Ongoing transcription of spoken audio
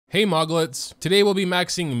Hey Moglets, today we'll be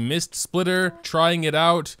maxing Mistsplitter, trying it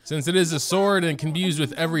out. Since it is a sword and can be used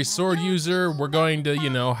with every sword user, we're going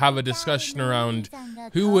to, have a discussion around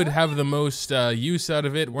who would have the most use out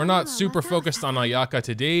of it. We're not super focused on Ayaka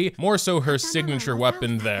today, more so her signature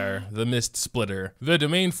weapon there, the Mistsplitter. The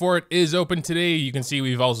domain for it is open today. You can see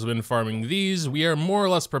we've also been farming these. We are more or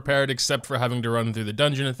less prepared except for having to run through the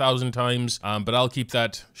dungeon 1,000 times, but I'll keep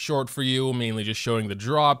that short for you, mainly just showing the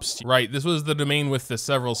drops. Right, this was the domain with the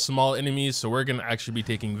several small enemies, so we're gonna actually be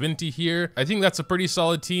taking Vinti here. I think that's a pretty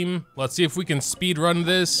solid team. Let's see if we can speed run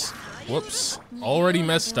this. Whoops, already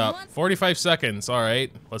messed up. 45 seconds, all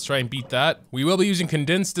right. Let's try and beat that. We will be using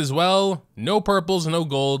condensed as well. No purples, no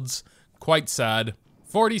golds. Quite sad.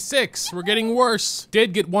 46, we're getting worse.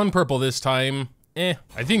 Did get one purple this time.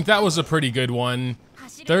 I think that was a pretty good one.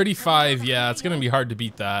 35, yeah, it's gonna be hard to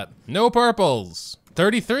beat that. No purples.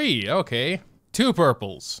 33, okay. 2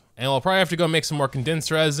 purples. And we'll probably have to go make some more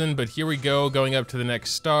condensed resin, but here we go, going up to the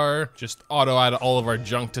next star. Just auto add all of our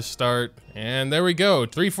junk to start. And there we go,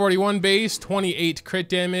 341 base, 28 crit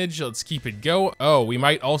damage. Let's keep it go. Oh, we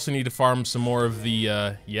might also need to farm some more of the,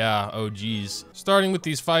 oh geez. Starting with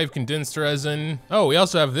these 5 condensed resin. Oh, we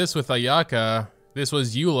also have this with Ayaka. This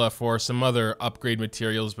was Eula for some other upgrade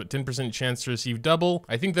materials, but 10% chance to receive double.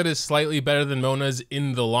 I think that is slightly better than Mona's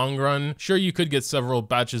in the long run. Sure, you could get several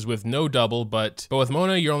batches with no double, but with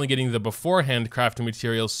Mona, you're only getting the beforehand crafting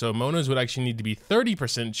materials, so Mona's would actually need to be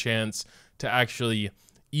 30% chance to actually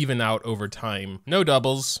even out over time. No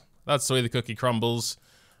doubles. That's the way the cookie crumbles.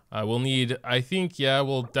 We'll need, I think, yeah,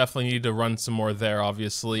 we'll definitely need to run some more there,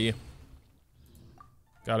 obviously.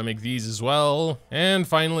 Gotta make these as well. And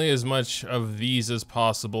finally, as much of these as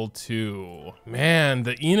possible too. Man,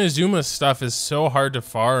 the Inazuma stuff is so hard to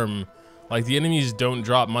farm. Like, the enemies don't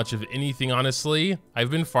drop much of anything, honestly.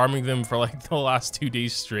 I've been farming them for like the last 2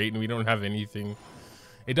 days straight and we don't have anything.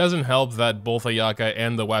 It doesn't help that both Ayaka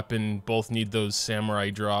and the weapon both need those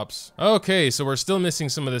samurai drops. Okay, so we're still missing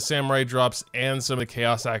some of the samurai drops and some of the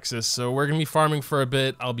chaos axis, so we're gonna be farming for a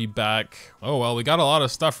bit. I'll be back. Oh well, we got a lot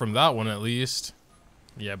of stuff from that one at least.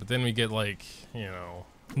 Yeah, but then we get like,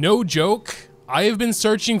 no joke. I have been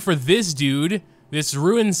searching for this dude, this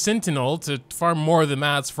ruined sentinel, to farm more of the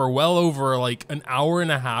mats for well over like an hour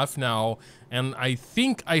and a half now. And I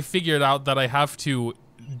think I figured out that I have to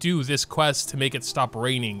do this quest to make it stop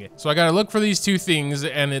raining. So I gotta look for these 2 things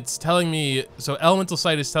and it's telling me, so Elemental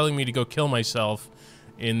Sight is telling me to go kill myself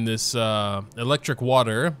in this electric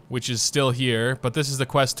water, which is still here, but this is the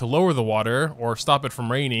quest to lower the water or stop it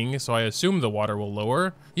from raining, so I assume the water will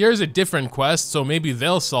lower. Here's a different quest, so maybe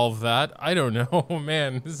they'll solve that. I don't know.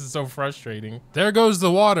 Man, this is so frustrating. There goes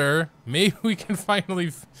the water. Maybe we can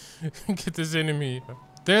finally get this enemy.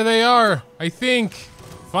 There they are, I think.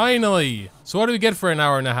 Finally. So what do we get for an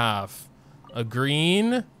hour and a half? A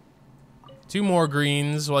green, 2 more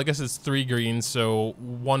greens. Well, I guess it's 3 greens, so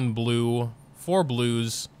 1 blue. 4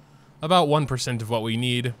 blues, about 1% of what we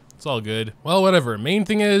need. It's all good. Well, whatever. Main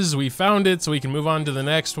thing is we found it, so we can move on to the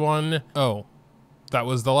next one. Oh, that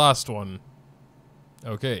was the last one.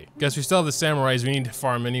 Okay, guess we still have the samurais we need to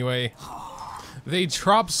farm anyway. They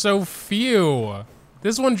dropped so few.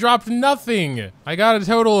 This one dropped nothing. I got a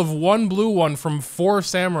total of 1 blue one from 4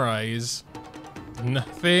 samurais.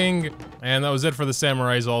 Nothing. And that was it for the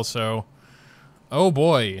samurais also. Oh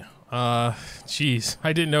boy. Jeez,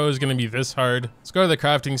 I didn't know it was gonna be this hard. Let's go to the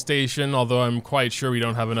crafting station, although I'm quite sure we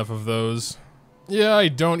don't have enough of those. Yeah, I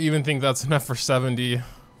don't even think that's enough for 70.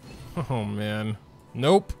 Oh man.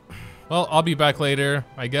 Nope. Well, I'll be back later,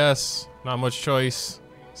 I guess. Not much choice.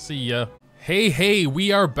 See ya. Hey,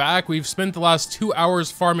 we are back. We've spent the last 2 hours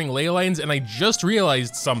farming ley lines, and I just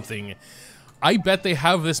realized something. I bet they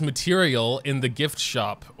have this material in the gift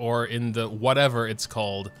shop, or in the whatever it's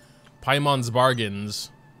called. Paimon's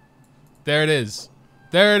Bargains. There it is.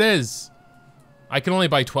 There it is. I can only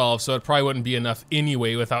buy 12, so it probably wouldn't be enough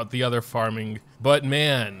anyway without the other farming. But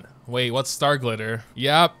man, wait, what's Star Glitter?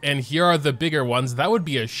 Yep, and here are the bigger ones. That would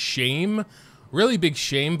be a shame. Really big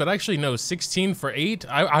shame, but actually no, 16 for 8?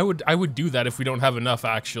 I would do that if we don't have enough,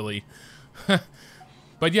 actually.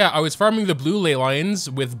 But yeah, I was farming the blue ley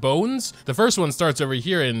lines with bones. The first one starts over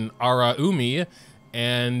here in Araumi,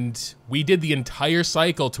 and we did the entire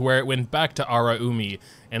cycle to where it went back to Araumi.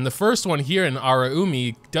 And the first one here in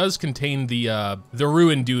Araumi does contain the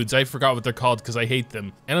ruined dudes. I forgot what they're called because I hate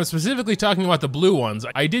them. And I'm specifically talking about the blue ones.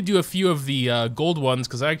 I did do a few of the gold ones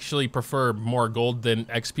because I actually prefer more gold than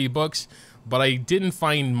XP books, but I didn't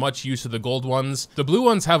find much use of the gold ones. The blue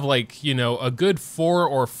ones have like, a good 4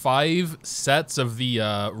 or 5 sets of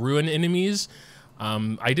the ruin enemies.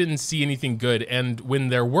 I didn't see anything good, and when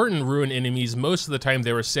there weren't ruin enemies, most of the time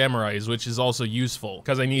they were samurais, which is also useful,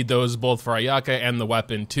 because I need those both for Ayaka and the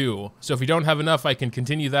weapon too. So if you don't have enough, I can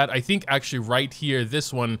continue that. I think actually right here,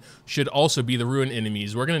 this one should also be the ruin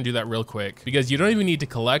enemies. We're gonna do that real quick, because you don't even need to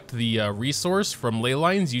collect the resource from ley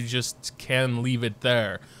lines, you just can leave it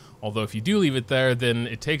there. Although if you do leave it there, then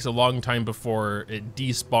it takes a long time before it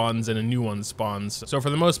despawns and a new one spawns. So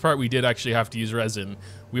for the most part, we did actually have to use resin.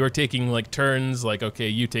 We were taking like turns, like, okay,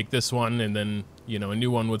 you take this one, and then, you know, a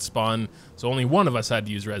new one would spawn. So only one of us had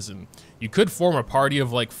to use resin. You could form a party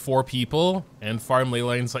of like 4 people and farm ley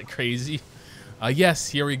lines like crazy. Yes,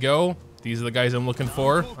 here we go. These are the guys I'm looking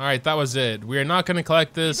for. All right, that was it. We are not gonna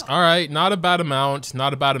collect this. All right, not a bad amount,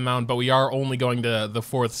 but we are only going to the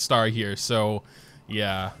 4th star here, so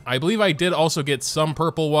yeah. I believe I did also get some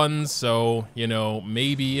purple ones, so, you know,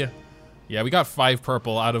 maybe. Yeah, we got 5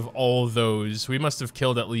 purple out of all those. We must have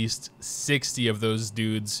killed at least 60 of those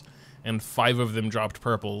dudes, and 5 of them dropped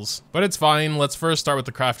purples. But it's fine. Let's first start with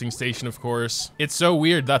the crafting station, of course. It's so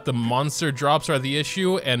weird that the monster drops are the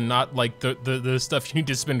issue and not like the stuff you need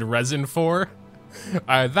to spend resin for.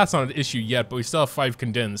 That's not an issue yet, but we still have 5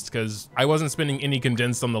 condensed, because I wasn't spending any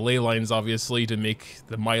condensed on the ley lines, obviously, to make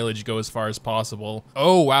the mileage go as far as possible.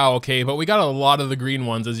 Oh, wow, okay, but we got a lot of the green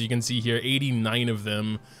ones, as you can see here, 89 of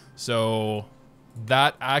them. So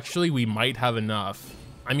that actually, we might have enough.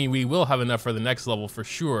 I mean, we will have enough for the next level for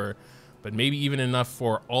sure, but maybe even enough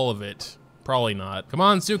for all of it. Probably not. Come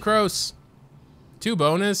on, Sucrose. 2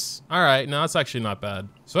 bonus. All right, no, that's actually not bad.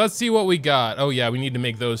 So let's see what we got. Oh yeah, we need to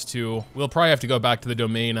make those 2. We'll probably have to go back to the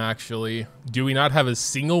domain, actually. Do we not have a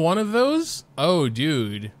single one of those? Oh,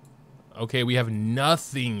 dude. Okay, we have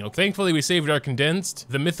nothing. Okay, thankfully, we saved our condensed.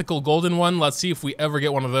 The mythical golden one, let's see if we ever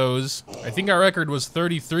get one of those. I think our record was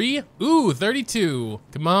 33. Ooh, 32.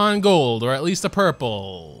 Come on, gold, or at least a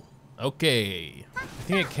purple. Okay. I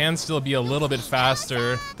think it can still be a little bit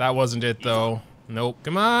faster. That wasn't it, though. Nope.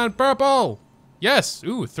 Come on, purple. Yes,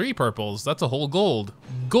 ooh, 3 purples. That's a whole gold.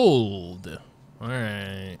 Gold. All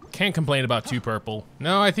right. Can't complain about 2 purple.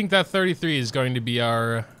 No, I think that 33 is going to be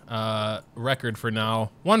our record for now.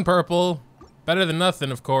 1 purple. Better than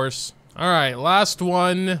nothing, of course. All right, last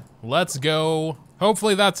one. Let's go.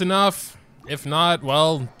 Hopefully that's enough. If not,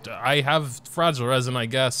 well, I have fragile resin, I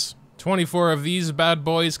guess. 24 of these bad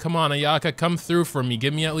boys. Come on, Ayaka, come through for me.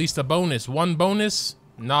 Give me at least a bonus. 1 bonus?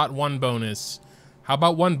 Not 1 bonus. How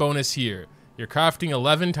about 1 bonus here? You're crafting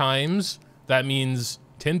 11 times. That means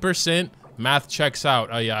 10%. Math checks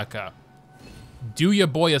out, Ayaka. Do ya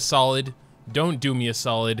boy a solid. Don't do me a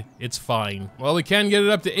solid. It's fine. Well, we can get it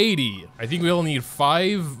up to 80. I think we only need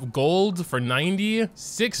 5 gold for 90.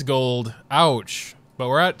 6 gold. Ouch. But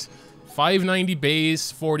we're at 590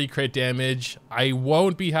 base, 40 crit damage. I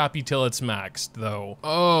won't be happy till it's maxed, though.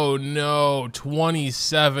 Oh, no.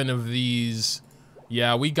 27 of these.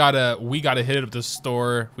 Yeah, we gotta hit it up the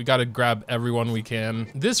store. We gotta grab everyone we can.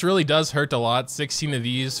 This really does hurt a lot, 16 of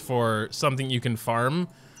these for something you can farm.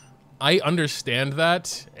 I understand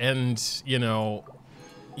that, and, you know,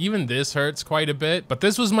 even this hurts quite a bit. But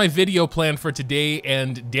this was my video plan for today,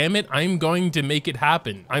 and damn it, I'm going to make it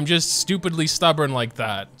happen. I'm just stupidly stubborn like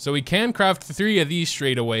that. So we can craft 3 of these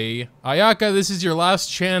straight away. Ayaka, this is your last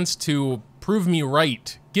chance to prove me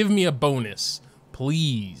right. Give me a bonus,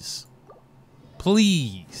 please.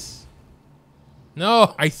 Please.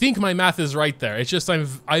 No, I think my math is right there. It's just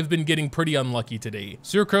I've been getting pretty unlucky today.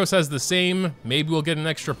 Sucrose has the same. Maybe we'll get an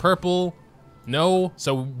extra purple. No.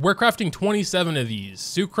 So we're crafting 27 of these.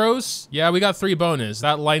 Sucrose, yeah, we got 3 bonus.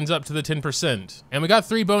 That lines up to the 10%. And we got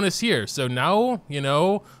 3 bonus here. So now, you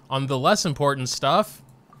know, on the less important stuff,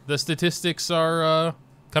 the statistics are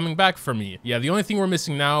coming back for me. Yeah, the only thing we're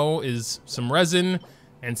missing now is some resin,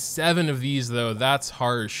 and 7 of these though. That's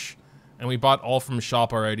harsh. And we bought all from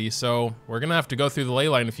shop already, so we're gonna have to go through the ley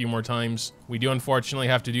line a few more times. We do unfortunately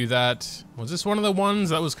have to do that. Was this one of the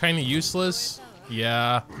ones that was kind of useless?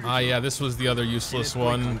 Yeah. Ah, yeah, this was the other useless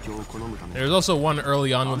one. There's also one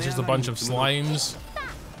early on with just a bunch of slimes.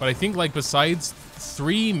 But I think, like, besides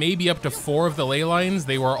 3, maybe up to 4 of the ley lines,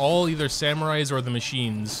 they were all either samurais or the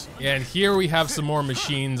machines. And here we have some more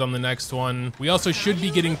machines on the next one. We also should be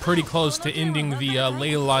getting pretty close to ending the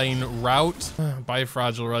ley line route by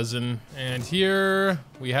fragile resin. And here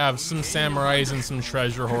we have some samurais and some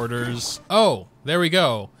treasure hoarders. Oh, there we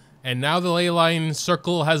go. And now the ley line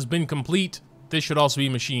circle has been complete. This should also be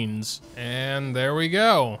machines. And there we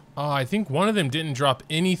go. Oh, I think one of them didn't drop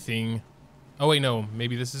anything. Oh wait, no,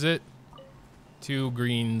 maybe this is it. 2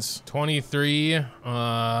 greens, 23.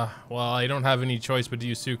 Well, I don't have any choice but to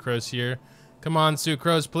use Sucrose here. Come on,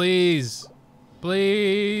 Sucrose, please.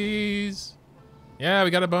 Please. Yeah,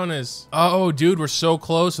 we got a bonus. Oh, dude, we're so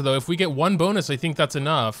close, though. If we get 1 bonus, I think that's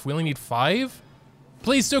enough. We only need 5?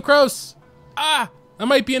 Please, Sucrose! Ah! That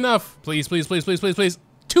might be enough. Please, please, please, please, please, please.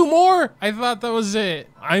 2 more? I thought that was it.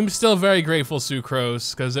 I'm still very grateful,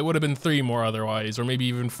 Sucrose, because it would have been 3 more otherwise, or maybe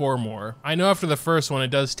even 4 more. I know after the first one,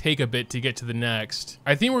 it does take a bit to get to the next.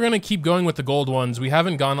 I think we're gonna keep going with the gold ones. We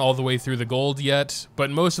haven't gone all the way through the gold yet,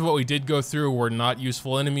 but most of what we did go through were not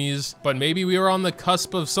useful enemies, but maybe we were on the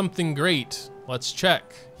cusp of something great. Let's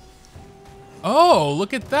check. Oh,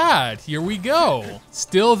 look at that. Here we go.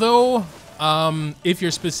 Still though, if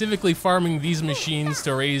you're specifically farming these machines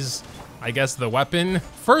to raise, I guess, the weapon,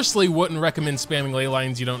 firstly, wouldn't recommend spamming ley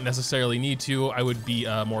lines. You don't necessarily need to. I would be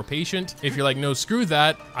more patient. If you're like, no, screw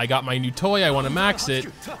that, I got my new toy, I want to max it,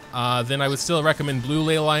 then I would still recommend blue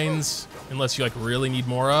ley lines, unless you like really need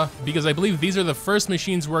Mora, because I believe these are the first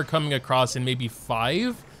machines we're coming across in maybe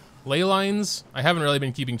 5 ley lines. I haven't really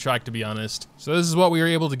been keeping track, to be honest. So this is what we were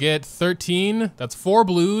able to get. 13. That's 4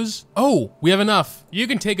 blues. Oh, we have enough. You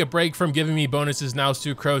can take a break from giving me bonuses now,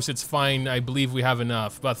 Sucrose. It's fine. I believe we have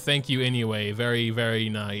enough, but thank you anyway. Very, very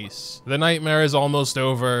nice. The nightmare is almost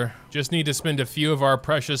over. Just need to spend a few of our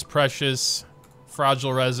precious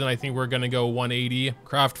fragile resin. I think we're gonna go 180.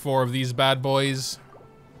 Craft 4 of these bad boys.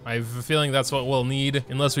 I have a feeling that's what we'll need,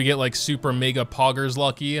 unless we get like super mega poggers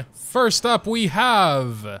lucky. First up, we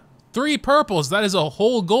have 3 purples. That is a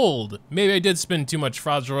whole gold. Maybe I did spend too much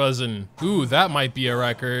fragile resin. Ooh, that might be a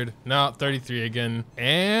record. No, 33 again.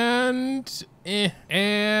 And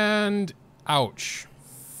ouch.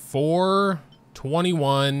 4,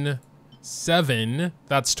 21, 7.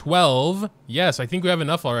 That's 12. Yes, I think we have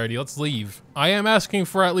enough already. Let's leave. I am asking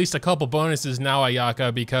for at least a couple bonuses now,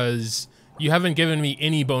 Ayaka, because you haven't given me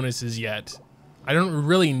any bonuses yet. I don't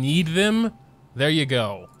really need them. There you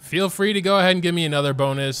go. Feel free to go ahead and give me another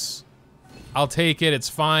bonus. I'll take it, it's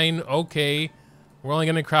fine, okay. We're only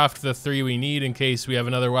gonna craft the 3 we need in case we have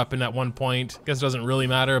another weapon at one point. Guess it doesn't really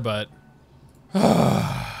matter, but...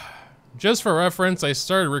 Just for reference, I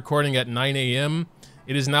started recording at 9 a.m.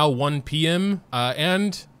 It is now 1 p.m.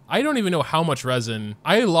 And I don't even know how much resin.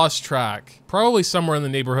 I lost track. Probably somewhere in the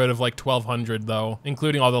neighborhood of like 1,200 though,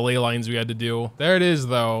 including all the ley lines we had to do. There it is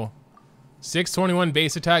though. 621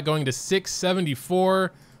 base attack going to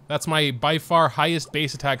 674. That's my by far highest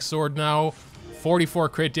base attack sword now. 44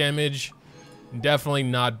 crit damage. Definitely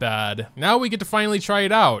not bad. Now we get to finally try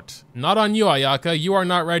it out. Not on you, Ayaka. You are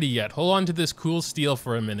not ready yet. Hold on to this cool steel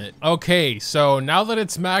for a minute. Okay, so now that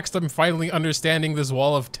it's maxed, I'm finally understanding this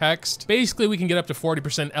wall of text. Basically, we can get up to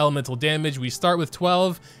 40% elemental damage. We start with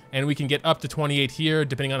 12, and we can get up to 28 here,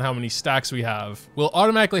 depending on how many stacks we have. We'll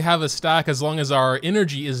automatically have a stack as long as our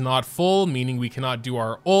energy is not full, meaning we cannot do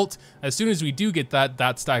our ult. As soon as we do get that,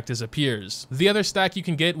 that stack disappears. The other stack you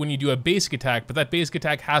can get when you do a basic attack, but that basic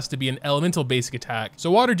attack has to be an elemental basic attack. So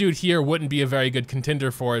Water Dude here wouldn't be a very good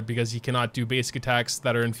contender for it because he cannot do basic attacks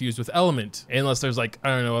that are infused with element, unless there's like, I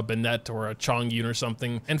don't know, a Banette or a Chongyun or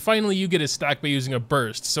something. And finally, you get a stack by using a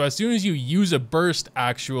burst. So as soon as you use a burst,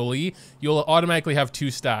 actually, you'll automatically have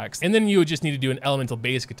 2 stacks. And then you would just need to do an elemental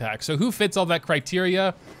basic attack. So who fits all that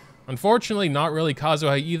criteria? Unfortunately, not really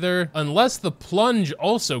Kazuha either, unless the plunge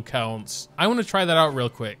also counts. I want to try that out real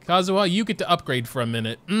quick. Kazuha, you get to upgrade for a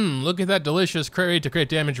minute. Look at that delicious crit rate to crit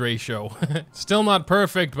damage ratio. Still not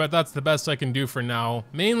perfect, but that's the best I can do for now.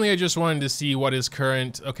 Mainly, I just wanted to see what is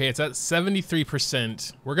current. Okay, it's at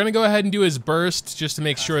 73%. We're gonna go ahead and do his burst just to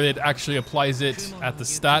make sure that it actually applies it at the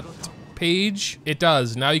stat page. It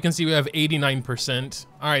does. Now you can see we have 89%.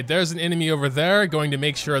 All right, there's an enemy over there going to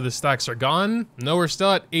make sure the stacks are gone. No, we're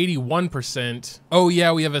still at 81%. Oh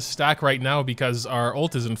yeah, we have a stack right now because our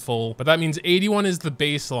ult isn't full, but that means 81 is the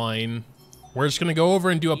baseline. We're just gonna go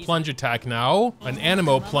over and do a plunge attack now. An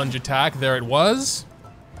Animo plunge attack, there it was.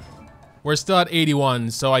 We're still at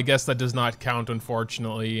 81, so I guess that does not count,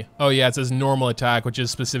 unfortunately. Oh yeah, it says normal attack, which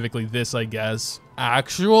is specifically this, I guess.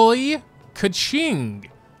 Actually, Keqing.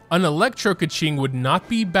 An Electro Keqing would not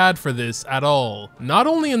be bad for this at all. Not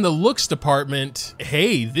only in the looks department,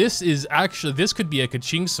 hey, this could be a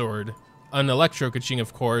Keqing sword. An Electro Keqing,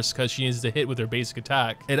 of course, because she needs to hit with her basic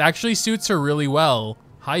attack. It actually suits her really well.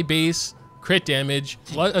 High base, crit damage.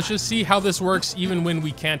 Let's just see how this works even when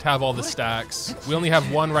we can't have all the stacks. We only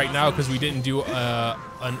have 1 right now because we didn't do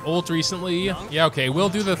an ult recently. Yeah, okay, we'll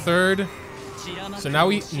do the 3rd. So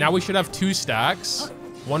now we should have 2 stacks.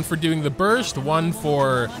 1 for doing the burst, 1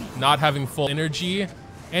 for not having full energy,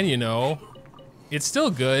 and you know, it's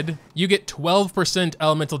still good. You get 12%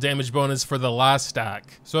 elemental damage bonus for the last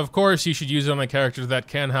stack. So of course you should use it on a character that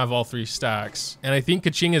can have all 3 stacks. And I think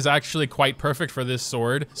Keqing is actually quite perfect for this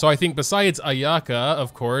sword. So I think besides Ayaka,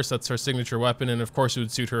 of course, that's her signature weapon, and of course it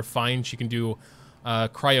would suit her fine. She can do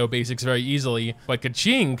cryo basics very easily, but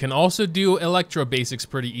Keqing can also do electro basics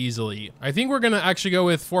pretty easily. I think we're gonna actually go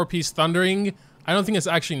with 4-piece thundering. I don't think it's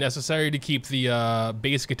actually necessary to keep the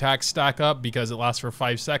basic attack stack up because it lasts for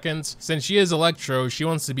 5 seconds. Since she is electro, she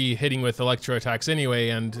wants to be hitting with electro attacks anyway,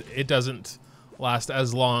 and it doesn't last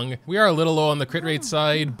as long. We are a little low on the crit rate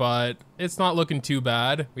side, but it's not looking too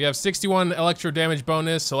bad. We have 61 electro damage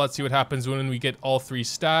bonus, so let's see what happens when we get all 3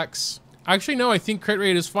 stacks. Actually, no, I think crit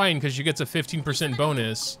rate is fine because she gets a 15%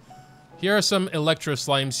 bonus. Here are some electro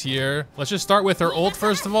slimes here. Let's just start with her ult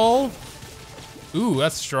first of all. Ooh,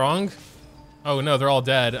 that's strong. Oh no, they're all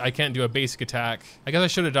dead. I can't do a basic attack. I guess I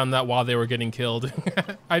should have done that while they were getting killed.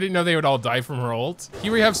 I didn't know they would all die from her ult.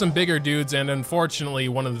 Here we have some bigger dudes, and unfortunately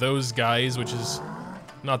one of those guys, which is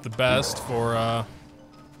not the best for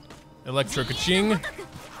Electro Keqing.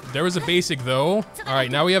 There was a basic though. All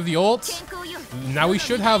right, now we have the ult. Now we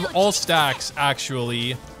should have all stacks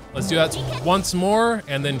actually. Let's do that once more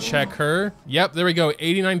and then check her. Yep, there we go,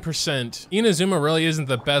 89%. Inazuma really isn't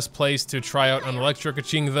the best place to try out on Electro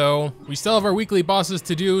Keqing though. We still have our weekly bosses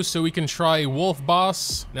to do, so we can try Wolf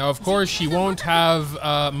Boss. Now, of course, she won't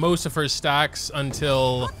have most of her stacks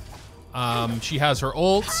until she has her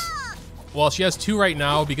ult. Well, she has 2 right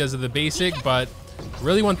now because of the basic, but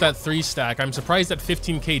really want that 3 stack. I'm surprised at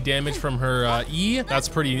 15k damage from her E. That's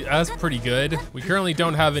pretty good. We currently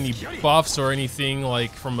don't have any buffs or anything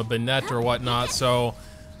like from a Bennett or whatnot, so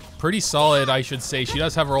pretty solid, I should say. She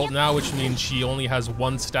does have her ult now, which means she only has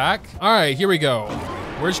 1 stack. All right, here we go.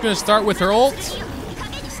 We're just gonna start with her ult.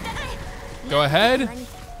 Go ahead.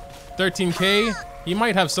 13k. He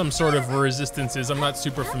might have some sort of resistances. I'm not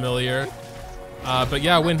super familiar. But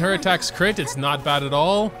yeah, when her attacks crit, it's not bad at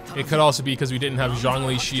all. It could also be because we didn't have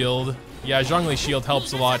Zhongli shield. Yeah, Zhongli shield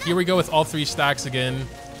helps a lot. Here we go with all 3 stacks again.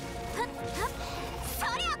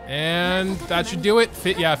 And that should do it.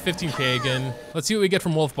 Yeah, 15k again. Let's see what we get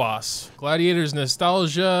from Wolf Boss. Gladiator's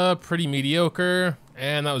Nostalgia, pretty mediocre.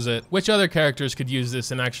 And that was it. Which other characters could use this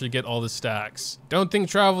and actually get all the stacks? Don't think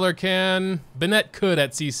Traveler can. Bennett could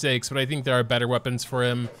at C6, but I think there are better weapons for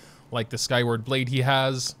him, like the Skyward Blade he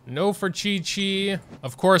has. No for Chi-Chi.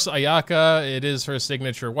 Of course, Ayaka, it is her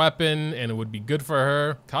signature weapon, and it would be good for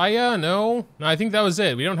her. Kaya, no. No, I think that was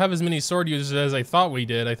it. We don't have as many sword users as I thought we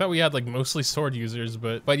did. I thought we had like mostly sword users,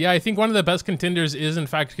 but yeah, I think one of the best contenders is in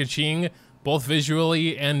fact Keqing, both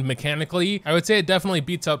visually and mechanically. I would say it definitely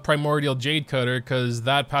beats out Primordial Jade Cutter because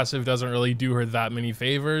that passive doesn't really do her that many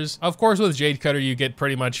favors. Of course, with Jade Cutter, you get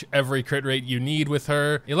pretty much every crit rate you need with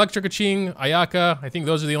her. Electro Keqing, Ayaka, I think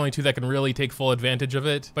those are the only 2 that can really take full advantage of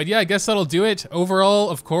it. But yeah, I guess that'll do it. Overall,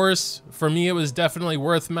 of course, for me, it was definitely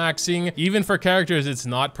worth maxing. Even for characters it's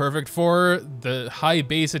not perfect for, the high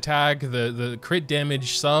base attack, the crit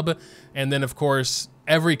damage sub, and then of course,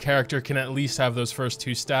 every character can at least have those first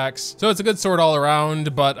 2 stacks. So it's a good sword all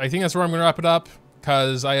around, but I think that's where I'm gonna wrap it up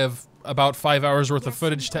because I have about 5 hours worth of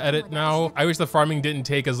footage to edit now. I wish the farming didn't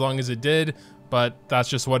take as long as it did, but that's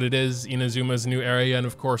just what it is. Inazuma's a new area, and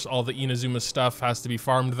of course all the Inazuma stuff has to be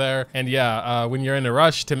farmed there. And yeah, when you're in a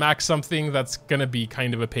rush to max something, that's gonna be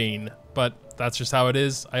kind of a pain, but that's just how it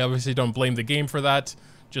is. I obviously don't blame the game for that,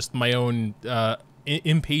 just my own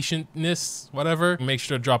impatientness, whatever. Make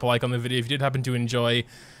sure to drop a like on the video if you did happen to enjoy.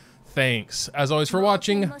 Thanks, as always, for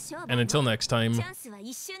watching, and until next time.